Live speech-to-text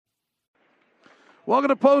Welcome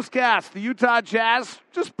to Postcast. The Utah Jazz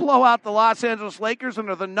just blow out the Los Angeles Lakers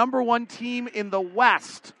and are the number one team in the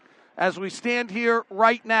West as we stand here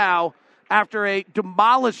right now after a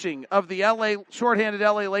demolishing of the shorthanded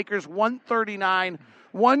LA Lakers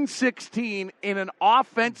 139-116 in an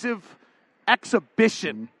offensive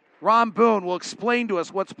exhibition. Ron Boone will explain to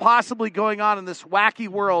us what's possibly going on in this wacky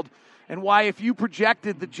world and why if you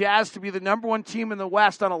projected the Jazz to be the number one team in the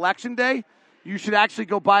West on Election Day, you should actually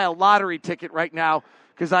go buy a lottery ticket right now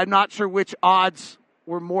because I'm not sure which odds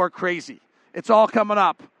were more crazy. It's all coming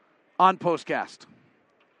up on Postcast.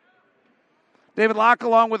 David Locke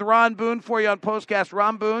along with Ron Boone for you on Postcast.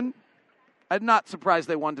 Ron Boone, I'm not surprised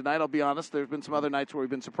they won tonight, I'll be honest. There's been some other nights where we've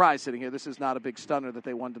been surprised sitting here. This is not a big stunner that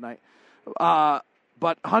they won tonight.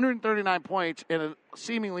 But 139 points in a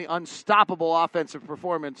seemingly unstoppable offensive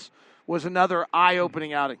performance was another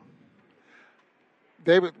eye-opening outing.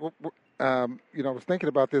 David, I was thinking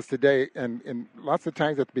about this today, and lots of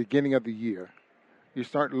times at the beginning of the year, you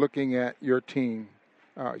start looking at your team,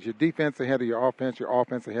 your defense ahead of your offense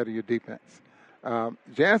ahead of your defense.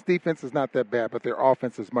 Jazz defense is not that bad, but their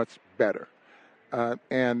offense is much better.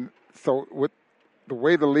 And so with the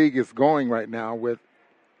way the league is going right now, with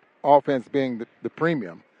offense being the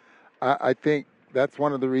premium, I think that's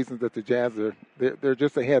one of the reasons that the Jazz they're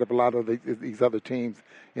just ahead of a lot of these other teams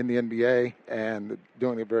in the NBA and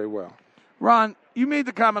doing it very well. Ron, you made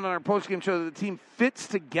the comment on our postgame show that the team fits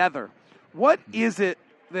together. What is it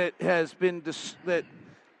that has been that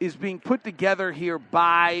is being put together here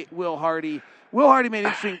by Will Hardy? Will Hardy made an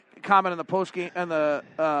interesting comment on the postgame on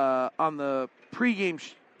the pregame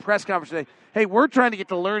press conference today. Hey, we're trying to get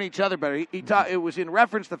to learn each other better. It was in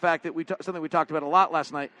reference to the fact that something we talked about a lot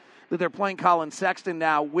last night, that they're playing Colin Sexton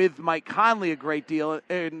now with Mike Conley a great deal,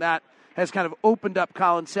 and that has kind of opened up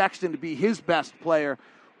Colin Sexton to be his best player.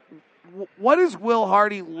 What is Will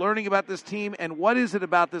Hardy learning about this team, and what is it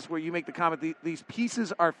about this where you make the comment these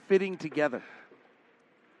pieces are fitting together?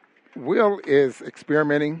 Will is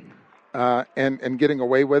experimenting and getting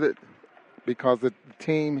away with it because the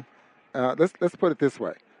team. Let's put it this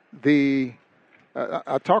way: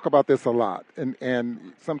 I talk about this a lot,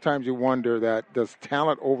 and sometimes you wonder that does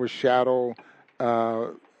talent overshadow a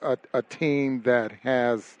team that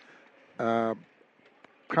has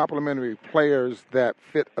complementary players that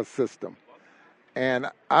fit a system. And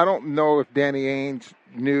I don't know if Danny Ainge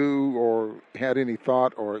knew or had any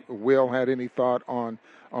thought, or Will had any thought on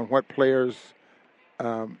what players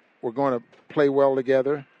were going to play well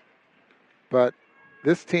together. But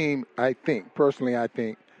this team, I think,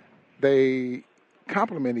 they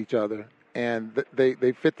complement each other and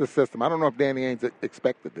they fit the system. I don't know if Danny Ainge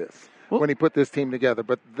expected this when he put this team together,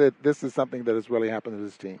 but this is something that has really happened to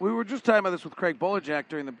this team. We were just talking about this with Craig Bolajak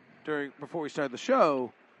before we started the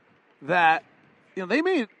show, that they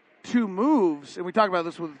made two moves, and we talked about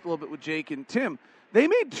this a little bit with Jake and Tim. They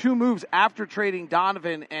made two moves after trading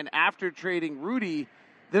Donovan and after trading Rudy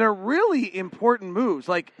that are really important moves.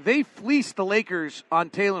 Like, they fleeced the Lakers on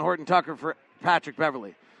Talen Horton-Tucker for Patrick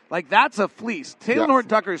Beverley. Like, that's a fleece. Talen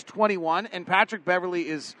Horton-Tucker is 21, and Patrick Beverley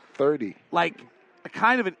is 30. Like, a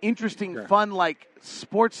kind of an interesting, fun, like,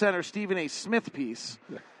 SportsCenter Stephen A. Smith piece.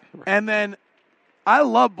 Yeah. Right. And then I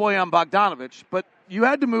love Bojan Bogdanovic, but you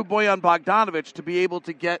had to move Bojan Bogdanovic to be able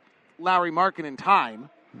to get Lauri Markkanen in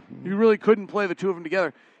time. Mm-hmm. You really couldn't play the two of them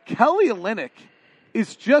together. Kelly Olynyk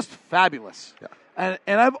is just fabulous. Yeah.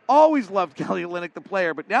 And I've always loved Kelly Olynyk, the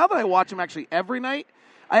player, but now that I watch him actually every night,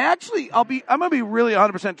 I'm going to be really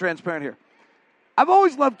 100% transparent here. I've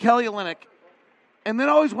always loved Kelly Olynyk, and then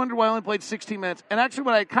always wondered why I only played 16 minutes. And actually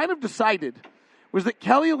what I kind of decided was that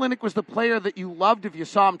Kelly Olynyk was the player that you loved if you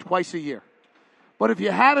saw him twice a year. But if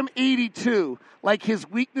you had him 82, like his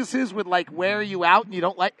weaknesses would like wear you out and you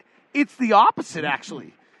don't like, it's the opposite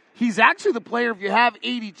actually. He's actually the player, if you have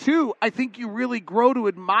 82, I think you really grow to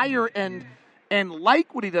admire and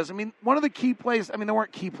like what he does. I mean, one of the key plays, there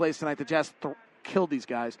weren't key plays tonight. The Jazz killed these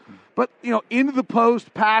guys. But, into the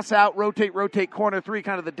post, pass out, rotate, corner three,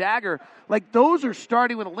 kind of the dagger. Like, those are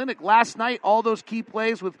starting with Olynyk. Last night, all those key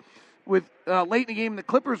plays with late in the game in the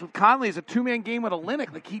Clippers with Conley is a two-man game with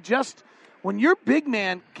Olynyk. Like, he just, when your big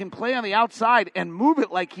man can play on the outside and move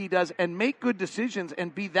it like he does and make good decisions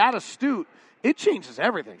and be that astute, it changes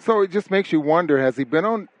everything. So it just makes you wonder, has he been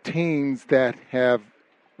on teams that have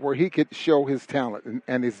where he could show his talent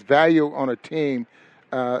and his value on a team,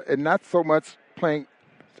 and not so much playing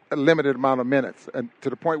a limited amount of minutes, and to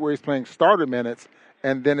the point where he's playing starter minutes,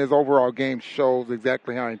 and then his overall game shows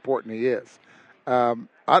exactly how important he is. I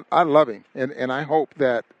love him, and I hope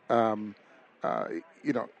that how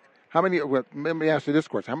many? Well, let me ask you this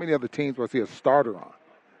question: how many other teams was he a starter on?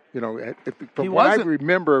 From what I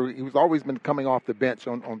remember, he was always been coming off the bench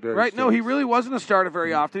on various Right, no, teams. he really wasn't a starter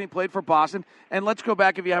very often. He played for Boston. And let's go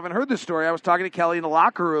back, if you haven't heard this story, I was talking to Kelly in the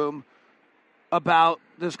locker room about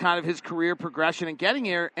this kind of his career progression and getting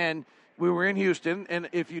here, and we were in Houston, and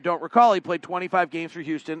if you don't recall, he played 25 games for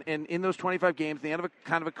Houston, and in those 25 games, the end of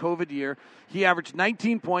kind of a COVID year, he averaged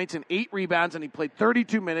 19 points and 8 rebounds, and he played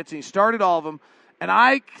 32 minutes, and he started all of them. And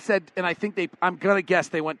I said, and I think I'm going to guess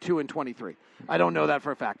they went 2-23. I don't know that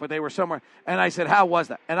for a fact, but they were somewhere. And I said, how was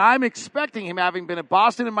that? And I'm expecting him, having been at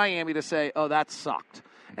Boston and Miami, to say, oh, that sucked.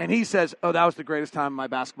 And he says, oh, that was the greatest time of my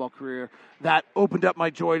basketball career. That opened up my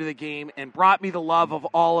joy to the game and brought me the love of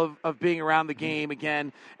all of being around the game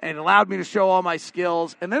again and allowed me to show all my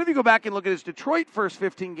skills. And then if you go back and look at his Detroit first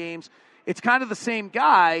 15 games, it's kind of the same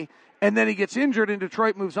guy, and then he gets injured and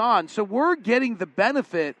Detroit moves on. So we're getting the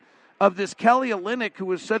benefit of this Kelly Olynyk, who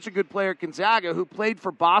was such a good player at Gonzaga, who played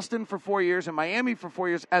for Boston for 4 years and Miami for 4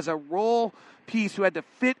 years as a role piece who had to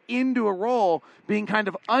fit into a role, being kind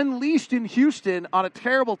of unleashed in Houston on a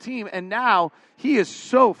terrible team, and now he is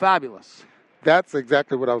so fabulous. That's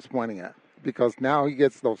exactly what I was pointing at, because now he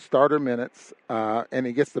gets those starter minutes, and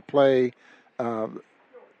he gets to play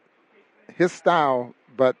his style,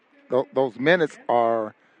 but those minutes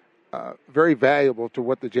are very valuable to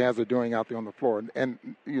what the Jazz are doing out there on the floor. And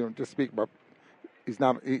just speak about, he's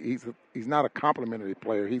not a complimentary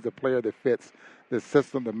player. He's a player that fits the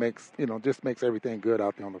system that makes just makes everything good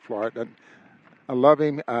out there on the floor. I love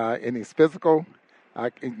him, and he's physical.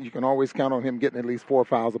 You can always count on him getting at least 4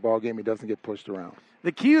 fouls a ball game. He doesn't get pushed around.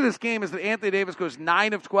 The key to this game is that Anthony Davis goes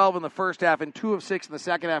 9 of 12 in the first half and 2 of 6 in the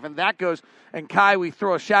second half, and that goes. And Kai, we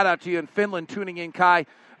throw a shout out to you in Finland, tuning in, Kai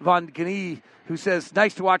Von Gni, who says,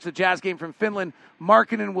 nice to watch the Jazz game from Finland.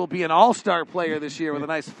 Markkanen will be an all-star player this year with a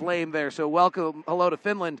nice flame there. So hello to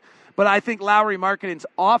Finland. But I think Lauri Markkanen's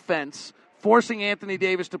offense, forcing Anthony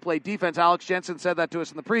Davis to play defense, Alex Jensen said that to us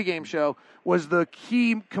in the pregame show, was the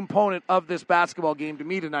key component of this basketball game to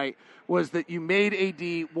me tonight, was that you made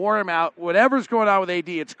AD, wore him out. Whatever's going on with AD,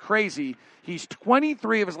 it's crazy. He's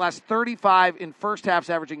 23 of his last 35 in first halves,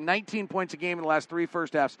 averaging 19 points a game in the last 3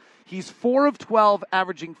 first halves. He's 4 of 12,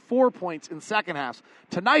 averaging 4 points in second halves.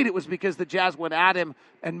 Tonight it was because the Jazz went at him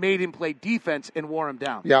and made him play defense and wore him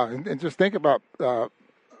down. Yeah, and just think about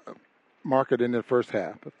Markkanen in the first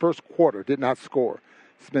half. The first quarter did not score.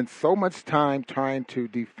 Spent so much time trying to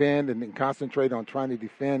defend and then concentrate on trying to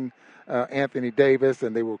defend Anthony Davis,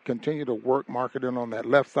 and they will continue to work Markkanen on that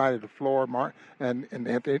left side of the floor. And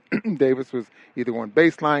Anthony Davis was either on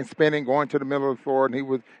baseline spinning, going to the middle of the floor,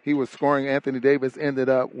 and he was scoring. Anthony Davis ended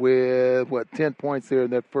up with 10 points there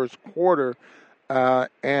in that first quarter,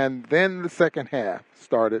 and then the second half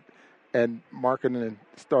started, and Markkanen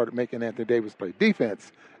started making Anthony Davis play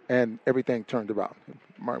defense, and everything turned about.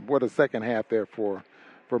 What a second half there for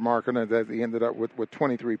Markkanen, as he ended up with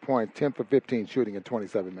 23 points, 10 for 15 shooting in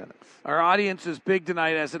 27 minutes. Our audience is big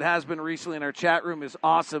tonight, as it has been recently, and our chat room is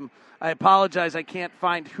awesome. I apologize, I can't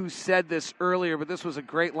find who said this earlier, but this was a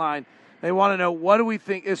great line. They want to know, what do we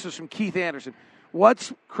think? This is from Keith Anderson.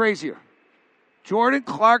 What's crazier? Jordan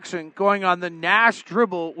Clarkson going on the Nash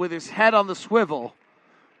dribble with his head on the swivel,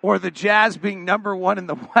 or the Jazz being number 1 in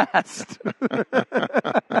the West?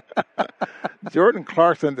 Jordan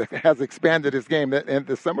Clarkson has expanded his game,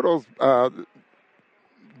 and some of those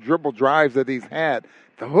dribble drives that he's had,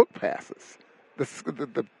 the hook passes,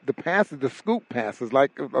 the passes, the scoop passes,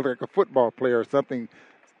 like a football player or something,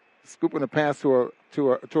 scooping a pass to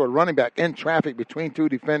a running back in traffic between 2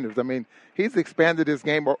 defenders. I mean, he's expanded his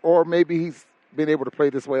game, or maybe he's been able to play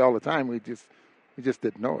this way all the time. We just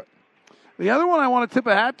didn't know it. The other one I want to tip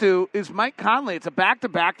a hat to is Mike Conley. It's a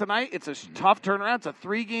back-to-back tonight. It's a tough turnaround. It's a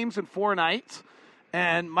 3 games in 4 nights.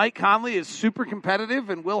 And Mike Conley is super competitive,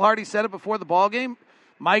 and Will Hardy said it before the ball game.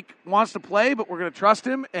 Mike wants to play, but we're going to trust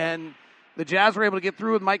him. And the Jazz were able to get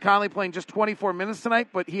through with Mike Conley playing just 24 minutes tonight,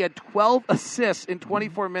 but he had 12 assists in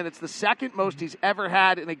 24 minutes, the second most he's ever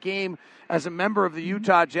had in a game as a member of the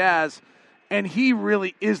Utah Jazz. And he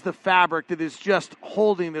really is the fabric that is just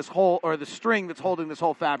holding this whole, or the string that's holding this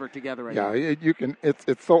whole fabric together right now. Yeah, you can.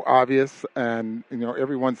 It's so obvious, and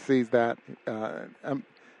everyone sees that.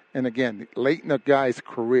 And again, late in a guy's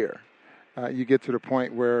career, you get to the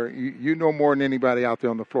point where you know more than anybody out there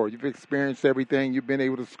on the floor. You've experienced everything. You've been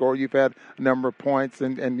able to score. You've had a number of points,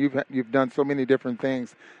 and you've done so many different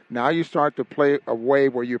things. Now you start to play a way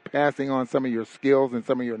where you're passing on some of your skills and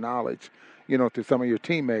some of your knowledge, to some of your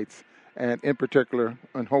teammates. And in particular,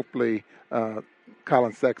 and hopefully,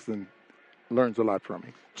 Colin Sexton learns a lot from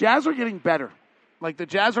him. Jazz are getting better. Like, the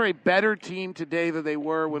Jazz are a better team today than they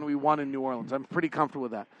were when we won in New Orleans. I'm pretty comfortable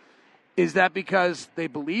with that. Is that because they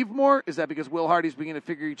believe more? Is that because Will Hardy's beginning to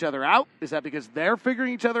figure each other out? Is that because they're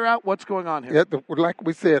figuring each other out? What's going on here? Yeah, like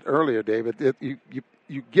we said earlier, David,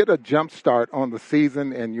 you get a jump start on the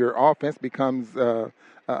season, and your offense becomes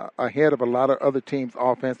ahead of a lot of other teams'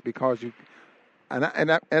 offense because you.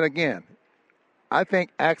 And again, I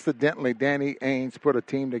think accidentally Danny Ainge put a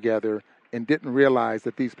team together and didn't realize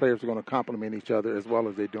that these players are going to complement each other as well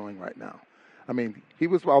as they're doing right now. I mean, he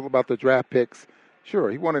was all about the draft picks.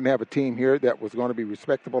 Sure, he wanted to have a team here that was going to be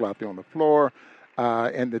respectable out there on the floor,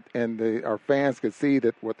 and our fans could see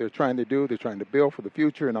that what they're trying to do, they're trying to build for the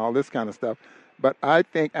future and all this kind of stuff. But I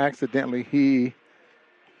think accidentally he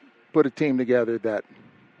put a team together that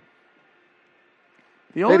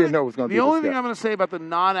they didn't know it was going to be. The only thing I'm going to say about the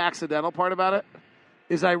non-accidental part about it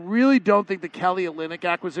is I really don't think the Kelly Olynyk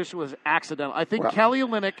acquisition was accidental. I think Kelly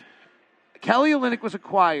Olynyk was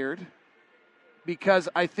acquired because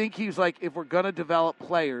I think he's like, if we're going to develop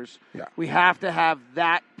players, we have to have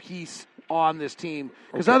that piece on this team.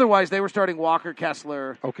 Because otherwise they were starting Walker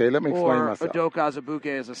Kessler let me explain myself. Udoka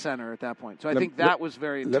Azubuike as a center at that point. So I think that was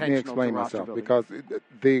very intentional. Let me explain myself because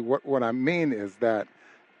what I mean is that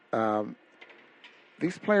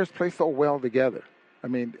these players play so well together. I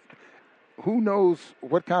mean, who knows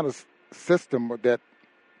what kind of system that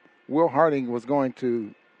Will Harding was going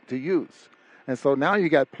to use. And so now you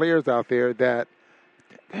got players out there that,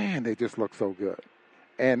 man, they just look so good.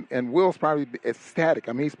 And Will's probably ecstatic.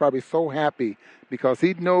 I mean, he's probably so happy because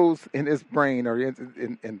he knows in his brain or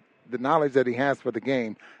in the knowledge that he has for the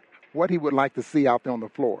game what he would like to see out there on the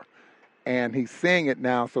floor. And he's seeing it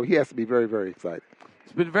now, so he has to be very, very excited.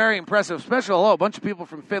 It's been very impressive. Special hello, a bunch of people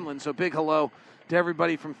from Finland, so big hello to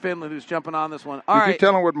everybody from Finland who's jumping on this one. Did you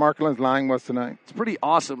tell him what Markkanen line was tonight? It's pretty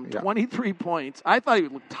awesome. Yeah. 23 points. I thought he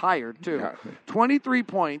would look tired, too. Yeah. 23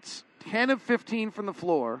 points, 10 of 15 from the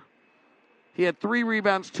floor. He had 3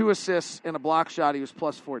 rebounds, 2 assists, and a block shot. He was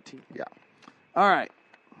plus 14. Yeah. All right.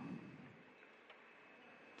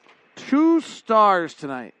 2 stars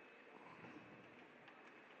tonight.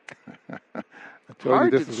 I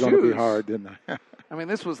told you this was going to be hard, didn't I? I mean,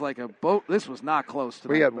 this was like a boat. This was not close to.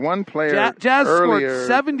 We had one player. Jazz earlier. scored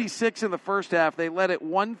 76 in the first half. They led it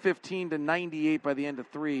 115-98 by the end of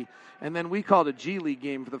 3, and then we called a G League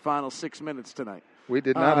game for the final 6 minutes tonight. We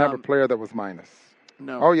did not have a player that was minus.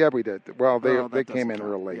 No. Oh yeah, we did. Well, they came in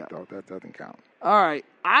real late though. That doesn't count. All right,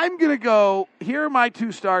 I'm gonna go. Here are my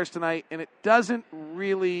 2 stars tonight, and it doesn't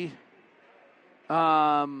really.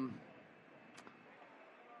 By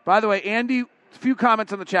the way, Andy. A few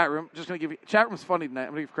comments on the chat room. Just going to give you – chat room's funny tonight.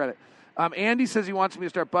 I'm going to give credit. Andy says he wants me to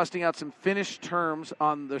start busting out some Finnish terms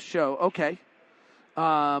on the show. Okay. So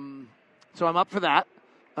I'm up for that.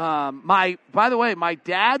 By the way, my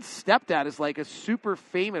dad's stepdad is like a super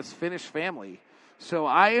famous Finnish family. So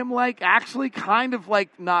I am like actually kind of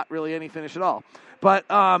like not really any Finnish at all. But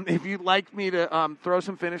if you'd like me to throw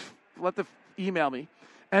some Finnish, email me.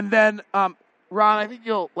 And then Ron, I think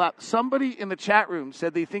you'll laugh. Somebody in the chat room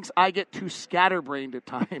said he thinks I get too scatterbrained at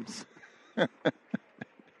times.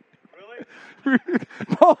 Really?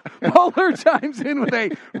 Polar chimes in with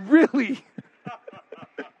a really.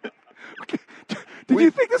 Did you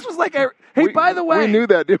think this was like a? Hey, by the way, we knew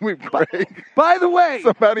that, didn't we, Craig? By the way,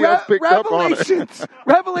 somebody else picked up on it.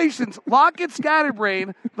 Revelations. Lockett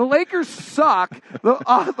scatterbrain. The Lakers suck. The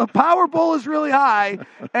Powerball is really high,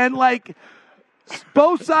 and like.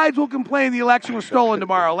 Both sides will complain the election was stolen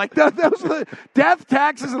tomorrow. Like, those are the death,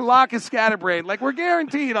 taxes, and Lockett scatterbrain. Like, we're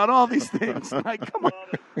guaranteed on all these things. Like, come on.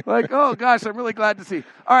 Like, oh, gosh, I'm really glad to see.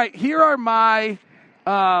 All right, here are my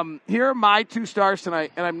 2 stars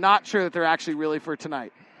tonight, and I'm not sure that they're actually really for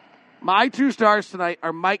tonight. My 2 stars tonight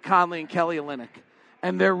are Mike Conley and Kelly Olynyk,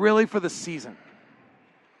 and they're really for the season.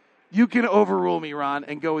 You can overrule me, Ron,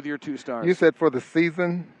 and go with your 2 stars. You said for the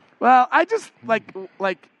season? Well, I just, like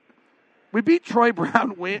we beat Troy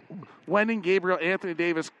Brown, Wendy Gabriel, Anthony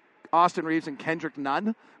Davis, Austin Reeves, and Kendrick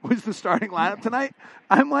Nunn was the starting lineup tonight.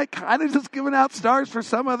 I'm like kind of just giving out stars for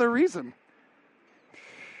some other reason.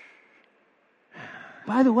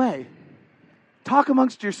 By the way, talk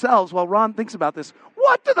amongst yourselves while Ron thinks about this.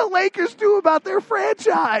 What do the Lakers do about their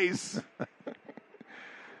franchise?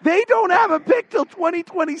 They don't have a pick till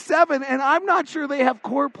 2027, and I'm not sure they have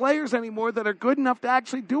core players anymore that are good enough to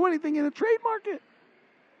actually do anything in the trade market.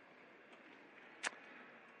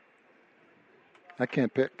 I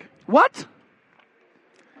can't pick. What?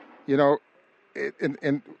 You know,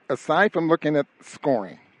 and aside from looking at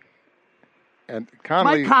scoring And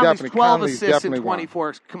Conley's Mike Conley's definitely 12 Conley's assists in definitely 24.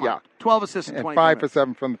 one. Come on, 12 assists in and 24 5 for minutes.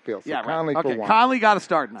 7 from the field. So Yeah, Conley right. for Okay, one. Conley got to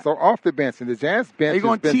start tonight. So off the bench, and the Jazz bench are you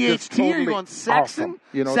going has been just THT or are you totally going Sexton? awesome.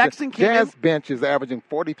 You know, Sexton the came Jazz in. bench is averaging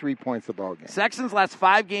 43 points a ball game. Sexton's last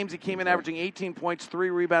 5 games, he came in averaging 18 points, 3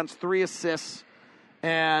 rebounds, 3 assists,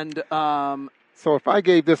 and So if I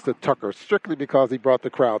gave this to Tucker strictly because he brought the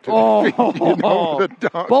crowd to the feet, you know, the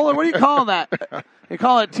dunk. Bowler, what do you call that? You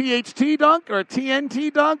call it a THT dunk or a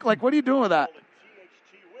TNT dunk? Like, what are you doing with that?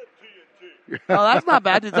 Oh, that's not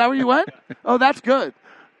bad. Is that where you went? Oh, that's good.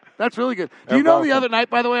 That's really good. Do you know awesome. the other night,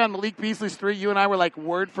 by the way, on Malik Beasley's 3, you and I were like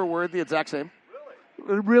word for word the exact same?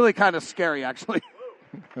 Really kind of scary, actually.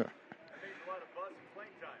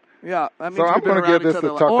 Yeah, that means So I'm we've been gonna around give this each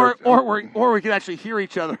to other. Tucker. Or we can actually hear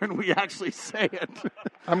each other and we actually say it.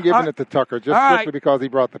 I'm giving it to Tucker just All strictly right. because he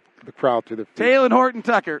brought the crowd to the feet. Taylor Horton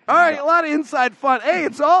Tucker. All right, a lot of inside fun. Hey,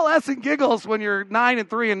 it's all S and giggles when you're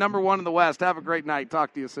 9-3 and number 1 in the West. Have a great night.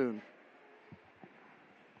 Talk to you soon.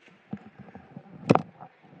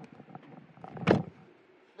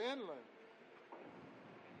 Finland.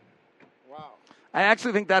 Wow. I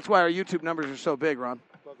actually think that's why our YouTube numbers are so big, Ron.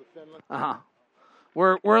 Because of Finland. Uh-huh.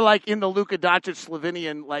 We're like in the Luka Doncic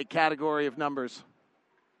Slovenian like category of numbers.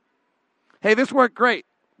 Hey, this worked great.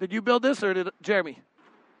 Did you build this or did Jeremy?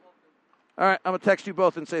 All right, I'm going to text you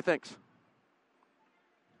both and say thanks.